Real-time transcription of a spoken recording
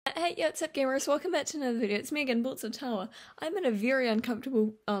Hey, yeah, what's up gamers? Welcome back to another video. It's me again, Bolts of Tower. I'm in a very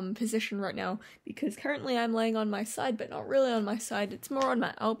uncomfortable position right now because currently I'm laying on my side, but not really on my side, it's more on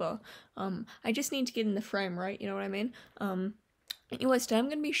my elbow. I just need to get in the frame, right? You know what I mean? Anyways, today I'm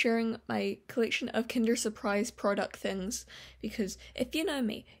going to be sharing my collection of Kinder Surprise product things because if you know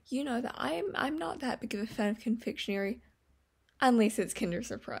me, you know that I'm not that big of a fan of confectionery unless it's Kinder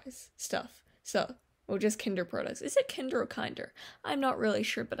Surprise stuff. Or just Kinder products. Is it Kinder or Kinder? I'm not really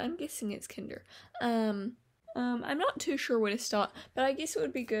sure, but I'm guessing it's Kinder. I'm not too sure where to start, but I guess it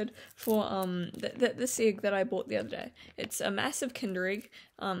would be good for this egg that I bought the other day. It's a massive Kinder egg,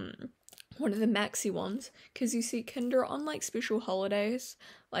 one of the maxi ones, because you see Kinder on like special holidays,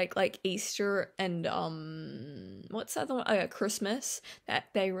 like Easter and what's the other one? Oh yeah, Christmas. That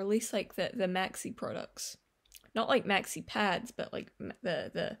they release like the maxi products, not like maxi pads, but like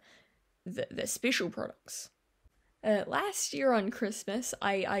the special products. Last year on Christmas,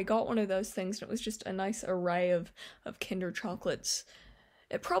 I got one of those things and it was just a nice array of Kinder chocolates.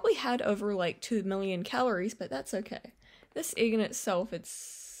 It probably had over like 2 million calories, but that's okay. This egg in itself,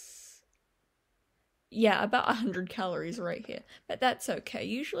 it's, yeah, about 100 calories right here, but that's okay.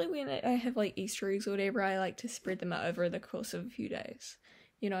 Usually when I have like Easter eggs or whatever, I like to spread them out over the course of a few days.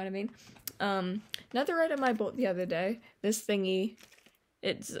 You know what I mean? Another item I bought the other day, this thingy.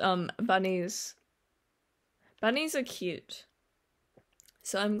 It's, bunnies. Bunnies are cute.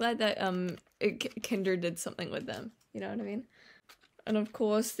 So I'm glad that, Kinder did something with them. You know what I mean? And of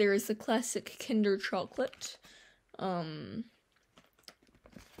course, there is the classic Kinder chocolate. Tronkies.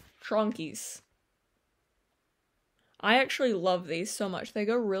 I actually love these so much. They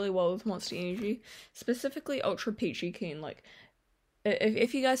go really well with Monster Energy. Specifically Ultra Peachy Keen. Like,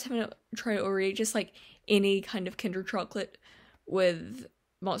 if you guys haven't tried it already, just like any kind of Kinder chocolate with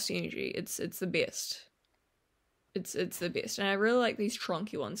Monster Energy, it's the best. It's the best, and I really like these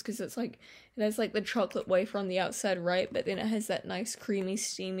Tronky ones because it's like it has like the chocolate wafer on the outside, right? But then it has that nice creamy,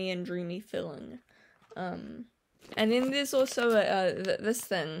 steamy, and dreamy filling. And then there's also this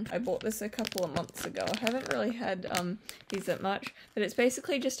thing. I bought this a couple of months ago. I haven't really had these that much, but it's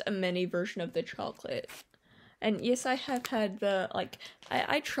basically just a mini version of the chocolate. And yes, I have had the like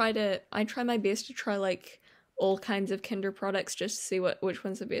I try my best to try like all kinds of Kinder products just to see which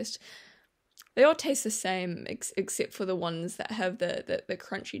one's the best. They all taste the same except for the ones that have the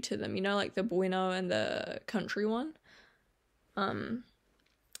crunchy to them, you know, like the Bueno and the country one.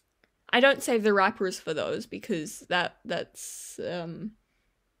 I don't save the wrappers for those because that's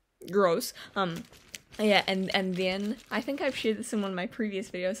gross. Yeah, and then I think I've shared this in one of my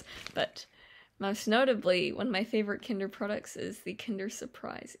previous videos, but most notably, one of my favorite Kinder products is the Kinder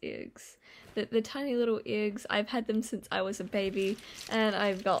Surprise eggs. The tiny little eggs, I've had them since I was a baby, and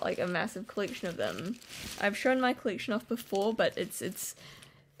I've got like a massive collection of them. I've shown my collection off before, but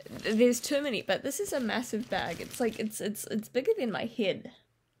there's too many, but this is a massive bag. It's like, it's bigger than my head.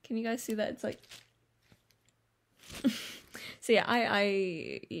 Can you guys see that? It's like, so yeah,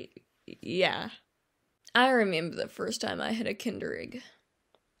 yeah. I remember the first time I had a Kinder egg.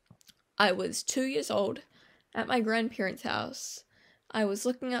 I was 2 years old at my grandparents' house. I was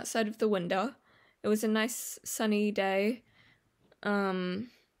looking outside of the window. It was a nice sunny day. And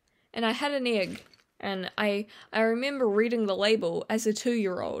I had an egg. And I remember reading the label as a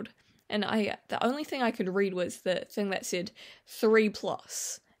 2-year-old. And the only thing I could read was the thing that said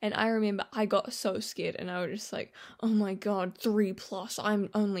 3+. And I remember I got so scared and I was just like, oh my god, 3+, I'm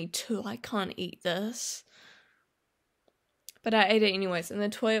only 2, I can't eat this. But I ate it anyways, and the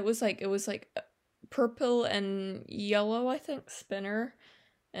toy, it was like purple and yellow, I think, spinner,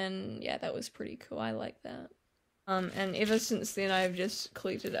 and yeah, that was pretty cool. I like that. And ever since then, I've just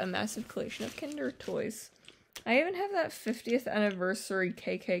collected a massive collection of Kinder toys. I even have that 50th anniversary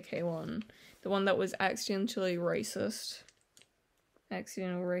KKK one, the one that was accidentally racist.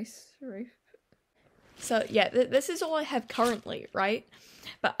 Accidental race. So yeah, this is all I have currently, right?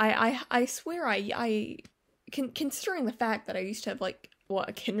 But I swear considering the fact that I used to have like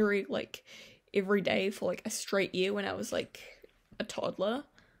a Kinder egg like every day for like a straight year when I was like a toddler,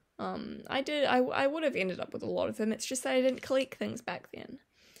 I would have ended up with a lot of them. It's just that I didn't collect things back then,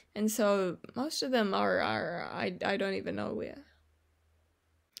 and so most of them are I don't even know where.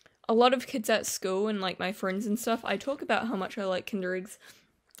 A lot of kids at school and like my friends and stuff, I talk about how much I like Kinder eggs,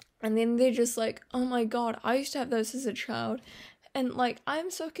 and then they're just like, oh my god, I used to have those as a child. And, like,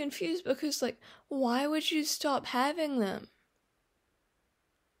 I'm so confused because, like, why would you stop having them?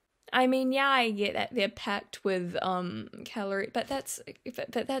 I mean, yeah, I get that they're packed with, calories, but that's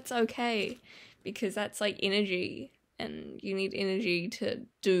okay, because that's, like, energy, and you need energy to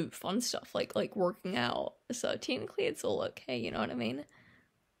do fun stuff, like working out, so technically it's all okay, you know what I mean?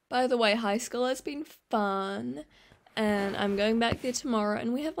 By the way, high school has been fun, and I'm going back there tomorrow,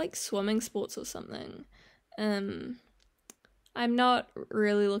 and we have like swimming sports or something. I'm not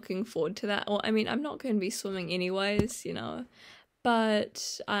really looking forward to that. Well, I mean, I'm not going to be swimming anyways, you know,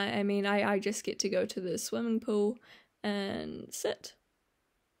 but I just get to go to the swimming pool and sit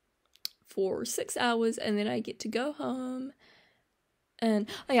for 6 hours, and then I get to go home. And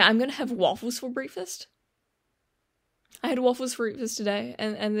oh yeah, I'm gonna have waffles for breakfast. I had waffles for breakfast today,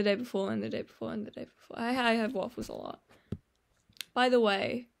 and the day before, and the day before, and the day before. I have waffles a lot. By the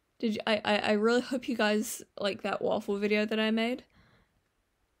way, I really hope you guys like that waffle video that I made.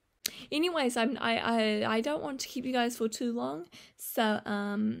 Anyways, I don't want to keep you guys for too long, so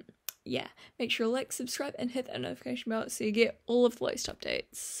yeah, make sure to like, subscribe, and hit that notification bell so you get all of the latest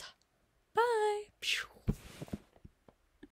updates. Bye.